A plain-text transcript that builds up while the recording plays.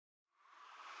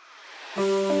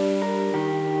Rotations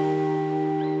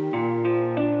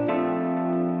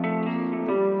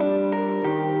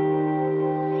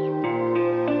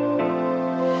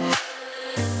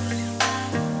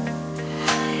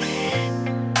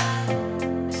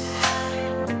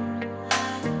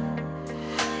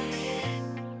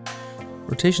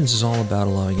is all about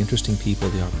allowing interesting people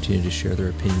the opportunity to share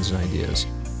their opinions and ideas.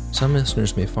 Some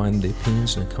listeners may find the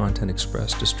opinions and content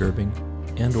expressed disturbing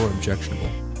and/or objectionable.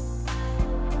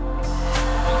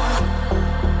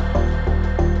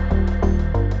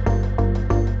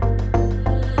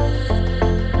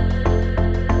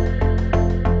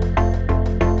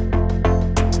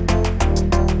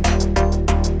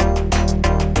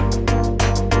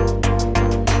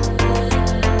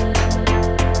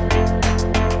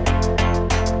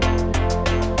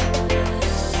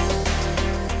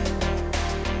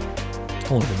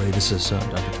 Hello everybody, this is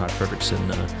Dr. Todd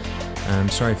Fredrickson. I'm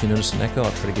sorry if you notice an echo.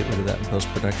 I'll try to get rid of that in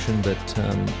post-production, but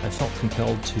I felt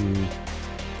compelled to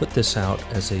put this out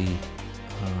as a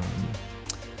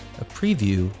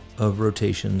preview of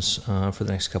rotations for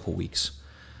the next couple weeks.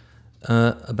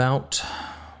 About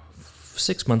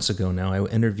 6 months ago now, I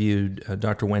interviewed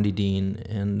Dr. Wendy Dean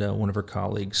and one of her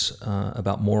colleagues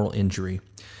about moral injury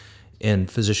and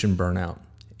physician burnout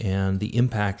and the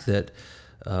impact that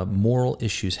moral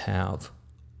issues have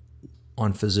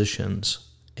on physicians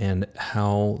and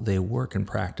how they work in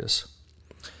practice.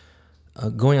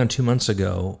 Going on 2 months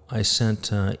ago, I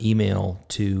sent email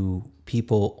to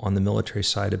people on the military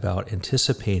side about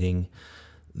anticipating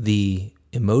the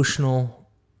emotional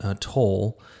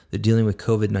toll that dealing with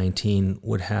COVID-19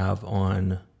 would have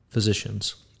on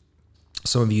physicians.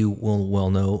 Some of you will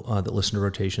well know that listen to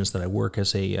rotations that I work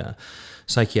as a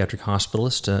psychiatric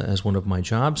hospitalist as one of my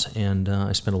jobs, and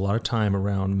I spend a lot of time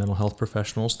around mental health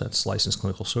professionals. That's licensed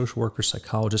clinical social workers,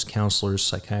 psychologists, counselors,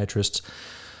 psychiatrists,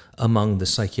 among the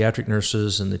psychiatric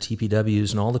nurses and the TPWs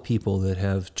and all the people that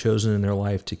have chosen in their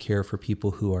life to care for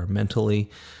people who are mentally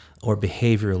or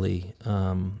behaviorally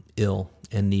ill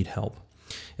and need help.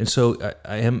 And so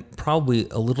I am probably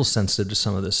a little sensitive to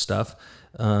some of this stuff.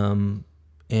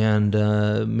 And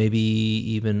maybe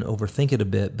even overthink it a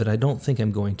bit, but I don't think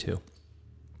I'm going to.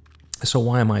 So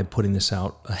why am I putting this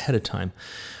out ahead of time?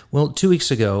 Well, 2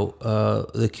 weeks ago,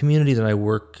 the community that I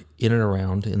work in and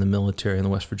around in the military in the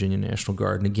West Virginia National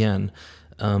Guard, and again,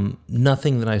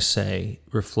 nothing that I say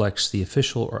reflects the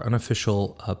official or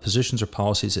unofficial positions or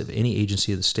policies of any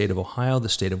agency of the state of Ohio, the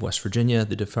state of West Virginia,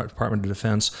 the Department of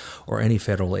Defense, or any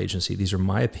federal agency. These are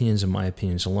my opinions and my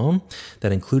opinions alone.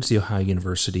 That includes the Ohio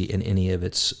University and any of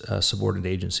its subordinate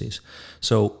agencies.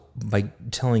 So by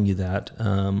telling you that,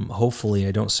 hopefully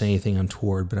I don't say anything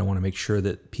untoward, but I want to make sure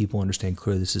that people understand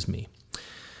clearly this is me.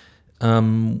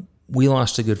 We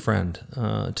lost a good friend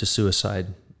to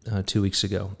suicide 2 weeks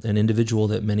ago, an individual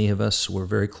that many of us were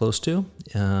very close to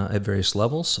at various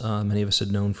levels. Many of us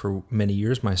had known for many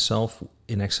years, myself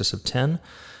in excess of 10,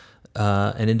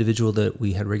 an individual that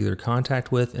we had regular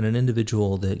contact with, and an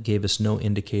individual that gave us no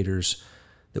indicators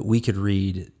that we could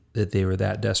read that they were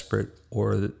that desperate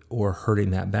or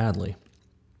hurting that badly.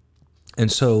 And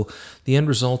so the end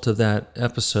result of that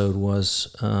episode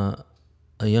was a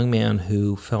young man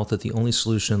who felt that the only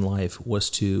solution in life was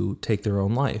to take their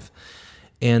own life.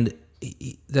 And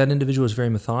that individual was very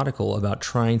methodical about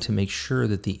trying to make sure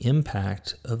that the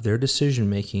impact of their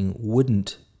decision-making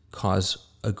wouldn't cause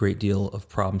a great deal of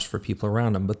problems for people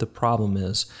around them. But the problem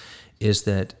is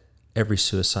that every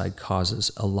suicide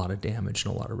causes a lot of damage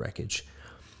and a lot of wreckage.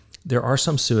 There are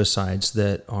some suicides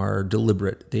that are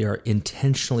deliberate. They are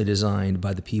intentionally designed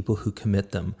by the people who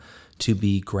commit them to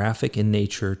be graphic in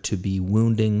nature, to be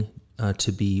wounding,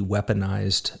 to be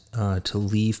weaponized, to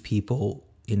leave people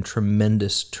in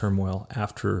tremendous turmoil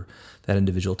after that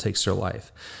individual takes their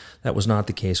life. That was not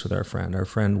the case with our friend. Our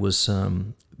friend was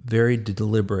very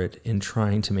deliberate in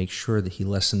trying to make sure that he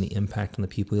lessened the impact on the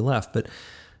people he left. But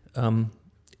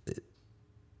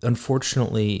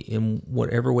unfortunately, in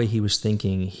whatever way he was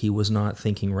thinking, he was not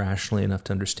thinking rationally enough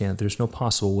to understand that there's no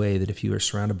possible way that if you are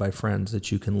surrounded by friends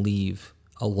that you can leave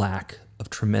a lack of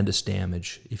tremendous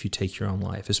damage if you take your own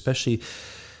life, especially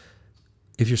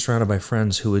if you're surrounded by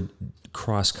friends who would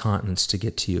cross continents to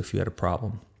get to you if you had a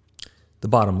problem. The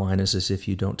bottom line is if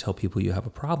you don't tell people you have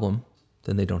a problem,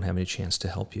 then they don't have any chance to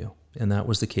help you. And that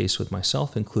was the case with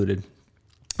myself included.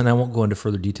 And I won't go into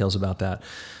further details about that.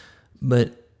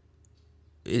 But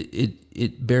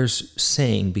it bears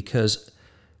saying, because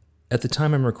at the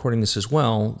time I'm recording this as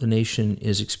well, the nation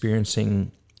is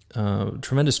experiencing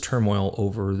tremendous turmoil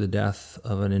over the death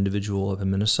of an individual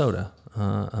in Minnesota,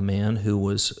 a man who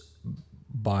was,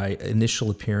 by initial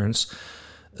appearance,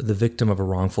 the victim of a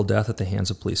wrongful death at the hands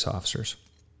of police officers.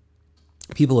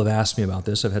 People have asked me about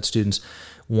this. I've had students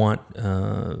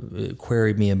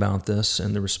queried me about this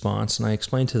and the response, and I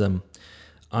explained to them,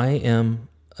 I am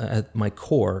at my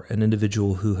core an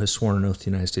individual who has sworn an oath to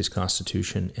the United States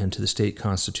Constitution and to the state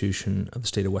constitution of the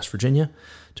state of West Virginia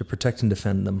to protect and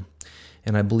defend them.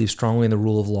 And I believe strongly in the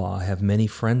rule of law. I have many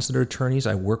friends that are attorneys.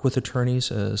 I work with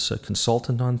attorneys as a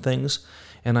consultant on things,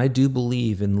 and I do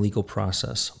believe in legal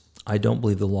process. I don't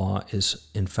believe the law is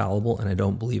infallible, and I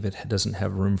don't believe it doesn't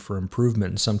have room for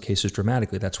improvement, in some cases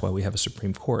dramatically. That's why we have a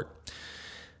Supreme Court.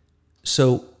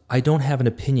 So I don't have an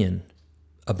opinion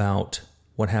about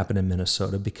what happened in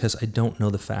Minnesota because I don't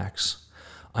know the facts.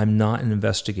 I'm not an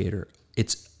investigator.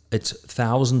 It's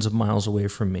thousands of miles away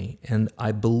from me, and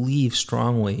I believe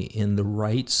strongly in the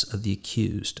rights of the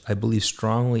accused. I believe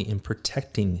strongly in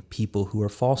protecting people who are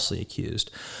falsely accused.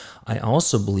 I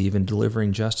also believe in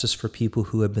delivering justice for people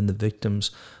who have been the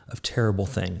victims of terrible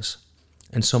things.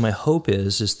 And so my hope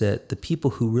is that the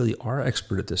people who really are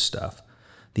expert at this stuff,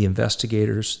 the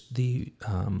investigators, the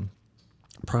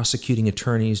prosecuting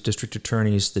attorneys, district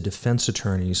attorneys, the defense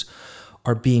attorneys,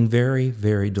 are being very,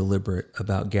 very deliberate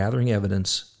about gathering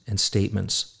evidence and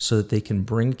statements so that they can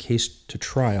bring a case to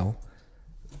trial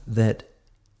that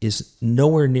is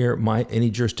nowhere near any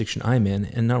jurisdiction I'm in,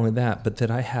 and not only that, but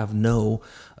that I have no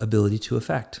ability to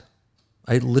affect.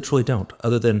 I literally don't,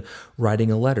 other than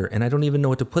writing a letter, and I don't even know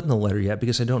what to put in the letter yet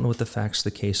because I don't know what the facts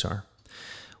of the case are.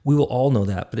 We will all know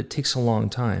that, but it takes a long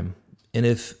time. And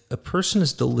if a person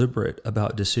is deliberate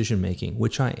about decision-making,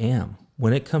 which I am,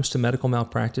 when it comes to medical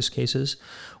malpractice cases,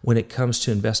 when it comes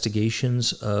to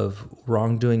investigations of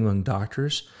wrongdoing among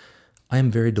doctors, I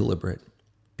am very deliberate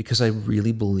because I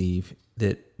really believe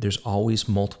that there's always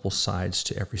multiple sides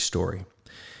to every story,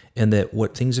 and that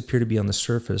what things appear to be on the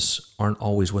surface aren't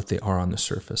always what they are on the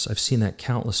surface. I've seen that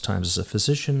countless times as a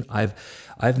physician.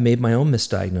 I've made my own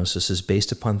misdiagnoses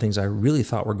based upon things I really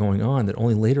thought were going on that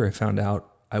only later I found out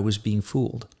I was being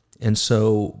fooled. And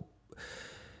so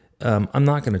I'm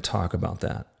not going to talk about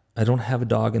that. I don't have a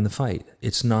dog in the fight.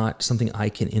 It's not something I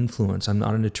can influence. I'm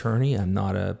not an attorney. I'm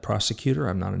not a prosecutor.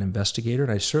 I'm not an investigator.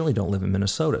 And I certainly don't live in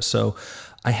Minnesota. So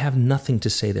I have nothing to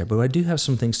say there. But I do have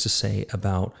some things to say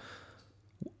about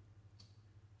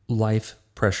life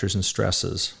pressures and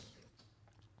stresses,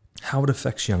 how it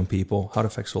affects young people, how it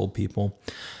affects old people,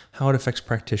 how it affects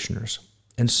practitioners.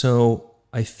 And so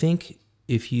I think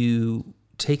if you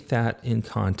take that in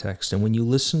context, and when you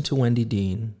listen to Wendy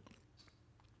Dean,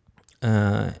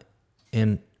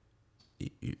 and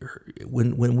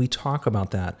when we talk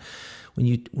about that,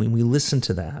 when we listen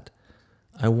to that,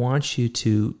 I want you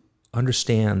to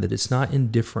understand that it's not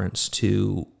indifference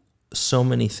to so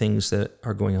many things that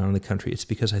are going on in the country. It's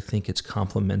because I think it's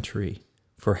complementary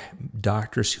for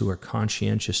doctors who are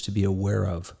conscientious to be aware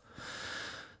of.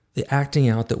 The acting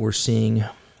out that we're seeing,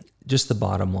 just the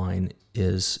bottom line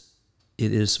is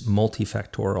it is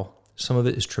multifactorial. Some of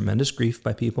it is tremendous grief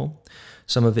by people.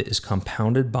 Some of it is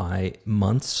compounded by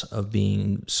months of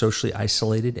being socially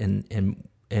isolated,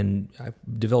 and I've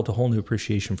developed a whole new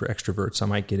appreciation for extroverts. I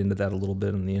might get into that a little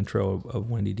bit in the intro of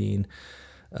Wendy Dean.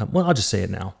 Well, I'll just say it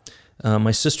now.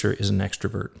 My sister is an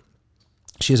extrovert.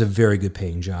 She has a very good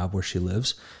paying job where she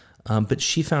lives, but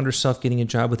she found herself getting a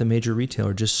job with a major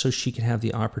retailer just so she could have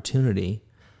the opportunity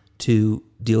to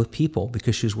deal with people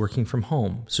because she was working from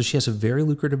home. So she has a very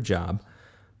lucrative job.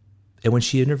 And when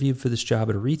she interviewed for this job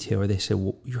at a retailer, they said,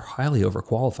 well, you're highly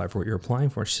overqualified for what you're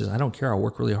applying for. She says, I don't care. I'll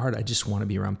work really hard. I just want to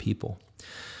be around people.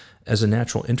 As a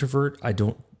natural introvert, I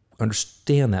don't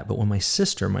understand that. But when my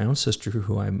sister, my own sister,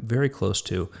 who I'm very close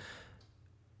to,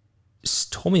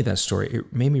 told me that story,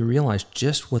 it made me realize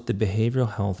just what the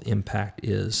behavioral health impact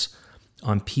is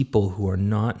on people who are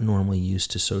not normally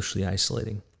used to socially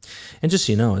isolating. And just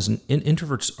so you know,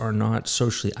 introverts are not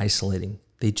socially isolating.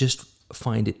 They just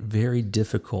find it very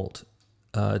difficult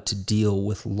to deal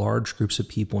with large groups of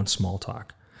people in small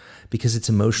talk because it's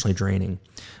emotionally draining.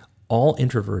 All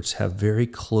introverts have very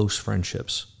close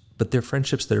friendships, but they're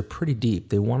friendships that are pretty deep.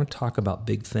 They want to talk about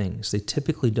big things. They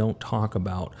typically don't talk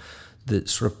about the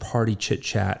sort of party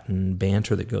chit-chat and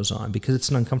banter that goes on because it's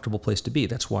an uncomfortable place to be.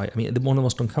 That's why, one of the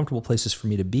most uncomfortable places for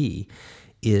me to be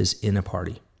is in a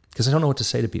party because I don't know what to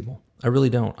say to people. I really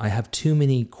don't. I have too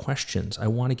many questions. I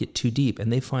want to get too deep,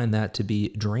 and they find that to be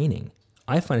draining.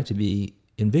 I find it to be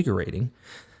invigorating.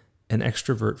 An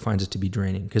extrovert finds it to be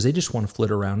draining because they just want to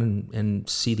flit around and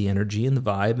see the energy and the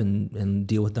vibe and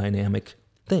deal with dynamic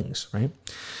things, right?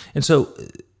 And so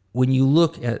when you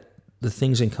look at the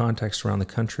things in context around the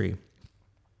country,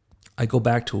 I go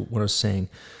back to what I was saying.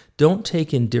 Don't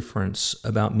take indifference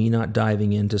about me not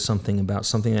diving into something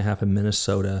that happened in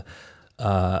Minnesota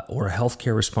or a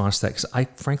healthcare response to that, because I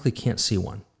frankly can't see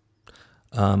one.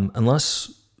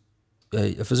 Unless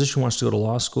a physician wants to go to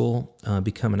law school,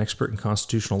 become an expert in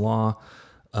constitutional law,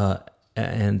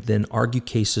 and then argue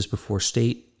cases before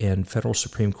state and federal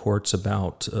Supreme Courts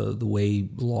about the way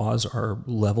laws are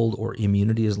leveled or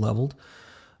immunity is leveled,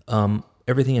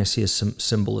 everything I see is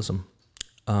symbolism.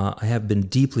 I have been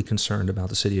deeply concerned about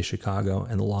the city of Chicago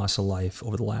and the loss of life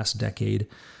over the last decade.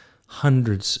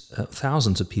 Hundreds,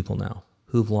 thousands of people now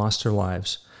who've lost their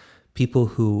lives, people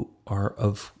who are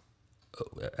of,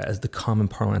 as the common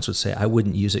parlance would say, I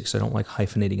wouldn't use it because I don't like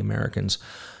hyphenating Americans,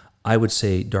 I would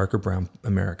say darker brown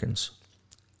Americans.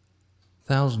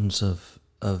 Thousands of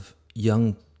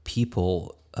young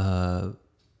people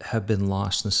have been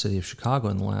lost in the city of Chicago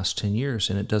in the last 10 years,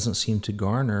 and it doesn't seem to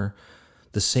garner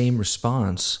the same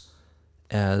response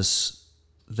as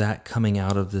that coming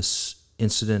out of this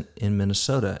incident in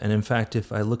Minnesota. And in fact,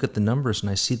 if I look at the numbers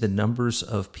and I see the numbers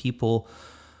of people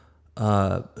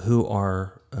who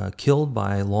are killed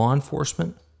by law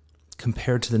enforcement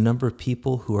compared to the number of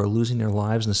people who are losing their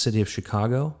lives in the city of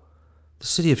Chicago, the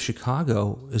city of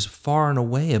Chicago is far and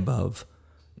away above,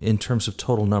 in terms of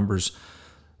total numbers,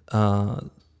 the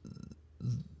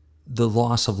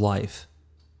loss of life,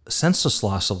 senseless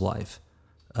loss of life.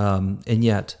 And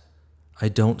yet I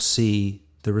don't see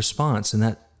the response, and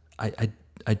that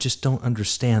I just don't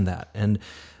understand that. And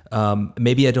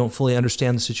maybe I don't fully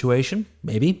understand the situation,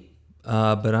 maybe,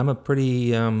 but I'm a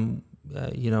pretty,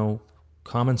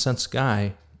 common sense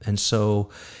guy. And so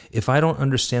if I don't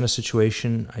understand a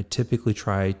situation, I typically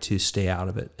try to stay out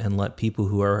of it and let people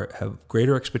who have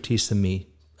greater expertise than me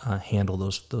handle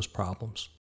those problems.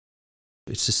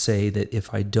 It's to say that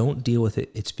if I don't deal with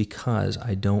it, it's because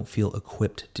I don't feel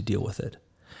equipped to deal with it.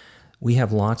 We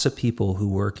have lots of people who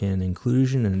work in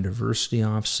inclusion and diversity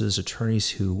offices,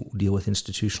 attorneys who deal with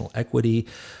institutional equity,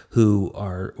 who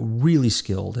are really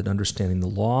skilled at understanding the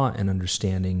law and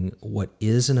understanding what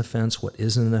is an offense, what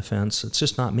isn't an offense. It's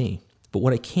just not me. But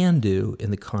what I can do in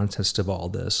the context of all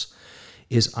this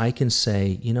is I can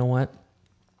say, you know what?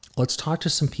 Let's talk to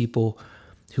some people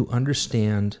who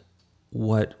understand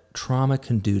what trauma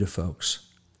can do to folks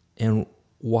and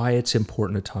why it's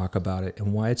important to talk about it,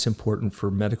 and why it's important for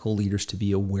medical leaders to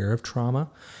be aware of trauma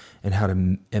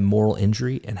and and moral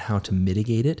injury and how to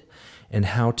mitigate it, and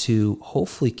how to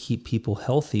hopefully keep people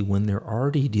healthy when they're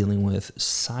already dealing with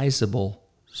sizable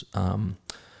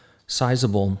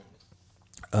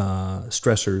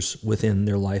stressors within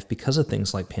their life because of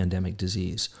things like pandemic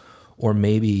disease, or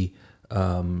maybe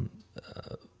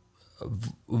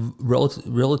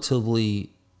relatively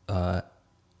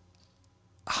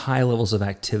high levels of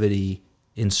activity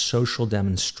in social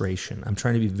demonstration. I'm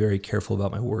trying to be very careful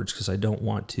about my words because I don't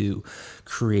want to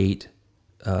create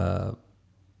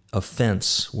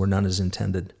offense where none is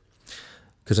intended.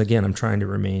 Because again, I'm trying to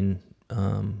remain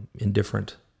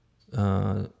indifferent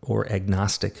or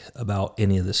agnostic about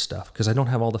any of this stuff because I don't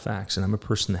have all the facts, and I'm a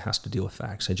person that has to deal with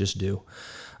facts. I just do.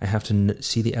 I have to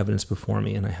see the evidence before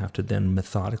me, and I have to then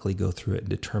methodically go through it and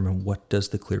determine what does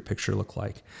the clear picture look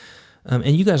like.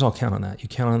 And you guys all count on that. You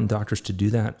count on doctors to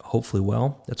do that, hopefully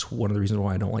well. That's one of the reasons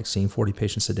why I don't like seeing 40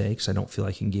 patients a day, because I don't feel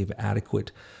I can give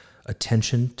adequate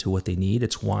attention to what they need.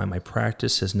 It's why my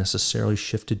practice has necessarily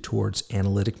shifted towards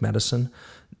analytic medicine,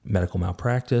 medical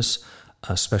malpractice,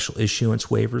 special issuance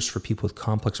waivers for people with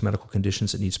complex medical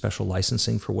conditions that need special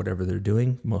licensing for whatever they're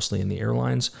doing, mostly in the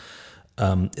airlines.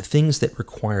 Things that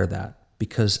require that,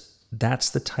 because that's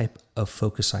the type of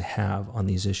focus I have on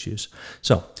these issues.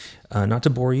 So, not to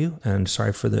bore you, and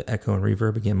sorry for the echo and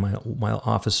reverb. Again, my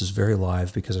office is very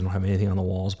live because I don't have anything on the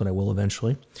walls, but I will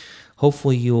eventually.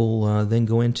 Hopefully, you'll then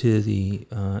go into the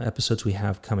episodes we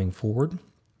have coming forward,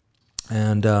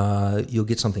 and you'll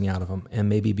get something out of them, and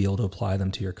maybe be able to apply them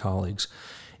to your colleagues.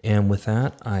 And with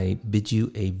that, I bid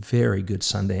you a very good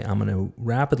Sunday. I'm going to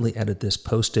rapidly edit this,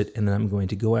 post it, and then I'm going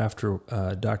to go after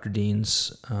Dr.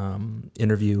 Dean's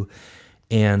interview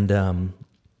and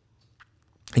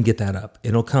get that up.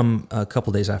 It'll come a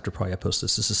couple days after probably I post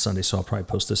this. This is Sunday, so I'll probably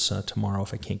post this tomorrow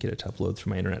if I can't get it to upload through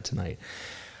my internet tonight.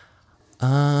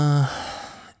 I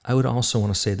would also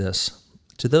want to say this.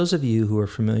 To those of you who are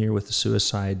familiar with the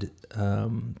suicide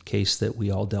case that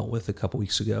we all dealt with a couple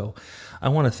weeks ago, I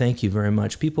want to thank you very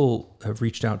much. People have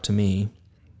reached out to me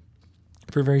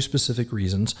for very specific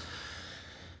reasons.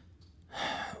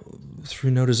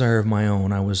 Through no desire of my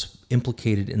own, I was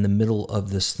implicated in the middle of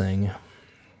this thing.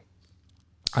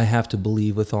 I have to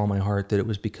believe with all my heart that it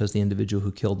was because the individual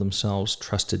who killed themselves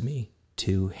trusted me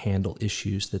to handle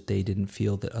issues that they didn't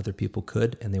feel that other people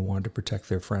could, and they wanted to protect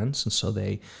their friends, and so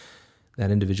that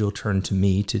individual turned to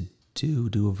me to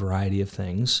do a variety of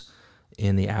things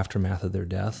in the aftermath of their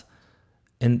death.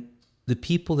 And the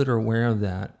people that are aware of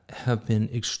that have been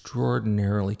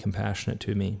extraordinarily compassionate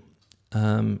to me.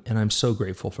 And I'm so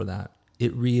grateful for that.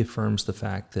 It reaffirms the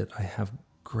fact that I have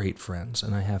great friends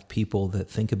and I have people that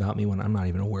think about me when I'm not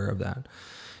even aware of that.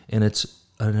 And it's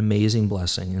an amazing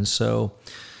blessing. And so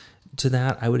to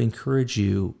that, I would encourage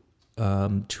you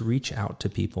to reach out to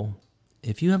people.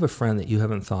 If you have a friend that you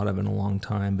haven't thought of in a long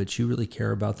time, but you really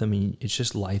care about them and it's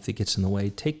just life that gets in the way,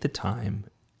 take the time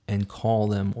and call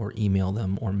them or email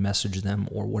them or message them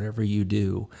or whatever you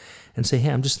do and say,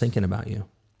 hey, I'm just thinking about you.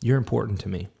 You're important to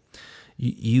me.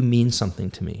 You mean something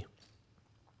to me.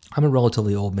 I'm a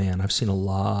relatively old man. I've seen a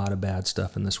lot of bad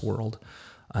stuff in this world.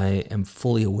 I am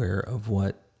fully aware of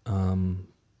what the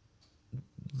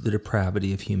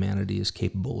depravity of humanity is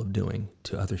capable of doing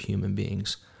to other human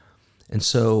beings. And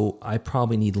so I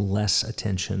probably need less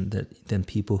attention than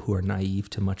people who are naive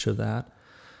to much of that.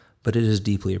 But it is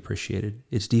deeply appreciated.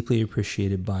 It's deeply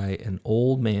appreciated by an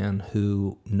old man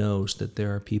who knows that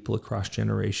there are people across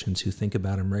generations who think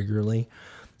about him regularly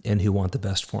and who want the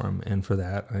best for him. And for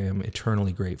that, I am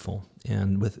eternally grateful.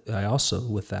 And with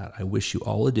that, I wish you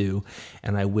all adieu.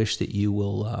 And I wish that you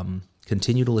will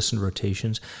continue to listen to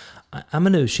Rotations. I'm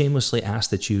going to shamelessly ask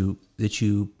that you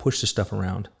push this stuff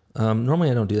around.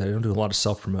 Normally I don't do that. I don't do a lot of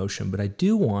self-promotion, but I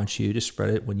do want you to spread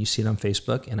it when you see it on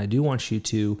Facebook. And I do want you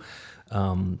to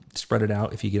spread it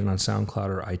out if you get it on SoundCloud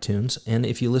or iTunes. And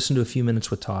if you listen to A Few Minutes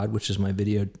with Todd, which is my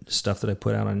video stuff that I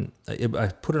put out I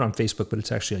put it on Facebook, but it's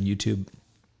actually on YouTube.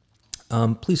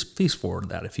 Please forward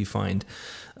that if you find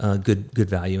good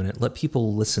value in it. Let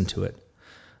people listen to it.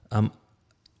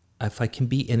 If I can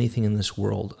be anything in this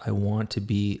world, I want to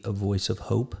be a voice of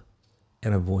hope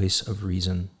and a voice of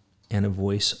reason and a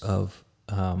voice of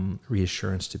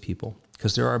reassurance to people.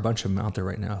 Because there are a bunch of them out there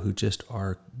right now who just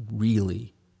are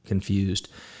really confused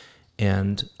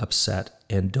and upset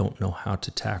and don't know how to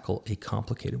tackle a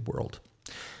complicated world.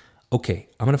 Okay,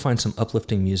 I'm going to find some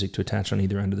uplifting music to attach on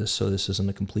either end of this so this isn't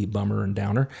a complete bummer and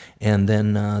downer. And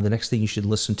then the next thing you should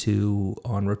listen to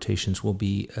on Rotations will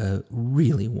be a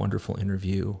really wonderful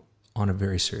interview on a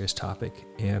very serious topic,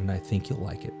 and I think you'll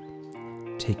like it.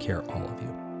 Take care, all of you.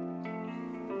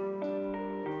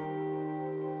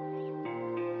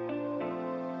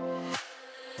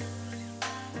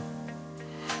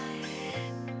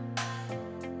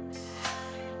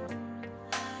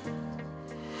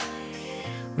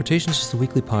 Rotations is the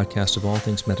weekly podcast of all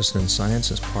things medicine and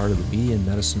science as part of the Media and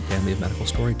Medicine family of medical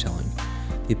storytelling.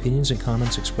 The opinions and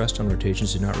comments expressed on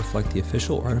Rotations do not reflect the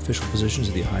official or unofficial positions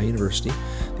of the Ohio University,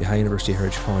 the Ohio University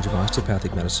Heritage College of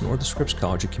Osteopathic Medicine, or the Scripps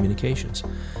College of Communications.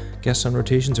 Guests on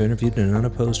Rotations are interviewed in an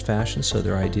unopposed fashion so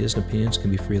their ideas and opinions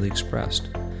can be freely expressed.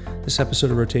 This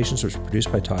episode of Rotations was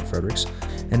produced by Todd Fredericks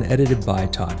and edited by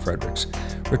Todd Fredericks.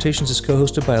 Rotations is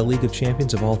co-hosted by a league of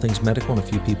champions of all things medical and a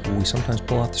few people we sometimes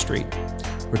pull off the street.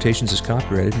 Rotations is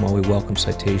copyrighted, and while we welcome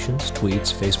citations,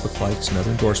 tweets, Facebook likes, and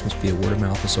other endorsements via word of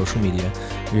mouth and social media,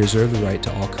 we reserve the right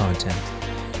to all content.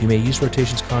 You may use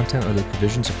Rotations content under the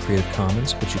provisions of Creative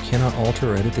Commons, but you cannot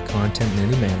alter or edit the content in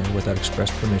any manner without express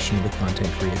permission of the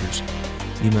content creators.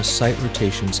 You must cite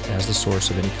Rotations as the source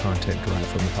of any content derived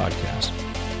from the podcast.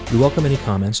 We welcome any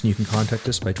comments, and you can contact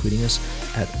us by tweeting us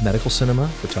at Medical Cinema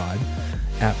for Todd,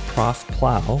 at Prof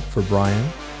Plow for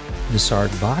Brian, Nisarg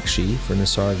Bakshi for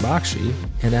Nisarg Bakshi,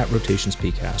 and at Rotations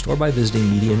PCast, or by visiting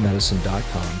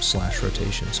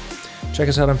mediainmedicine.com/rotations. Check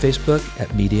us out on Facebook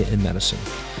at Media in Medicine.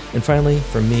 And finally,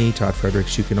 from me, Todd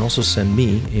Fredericks, you can also send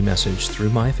me a message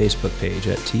through my Facebook page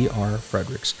at TR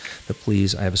Fredericks. But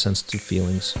please, I have a sensitive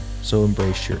feelings, so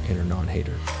embrace your inner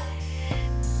non-hater.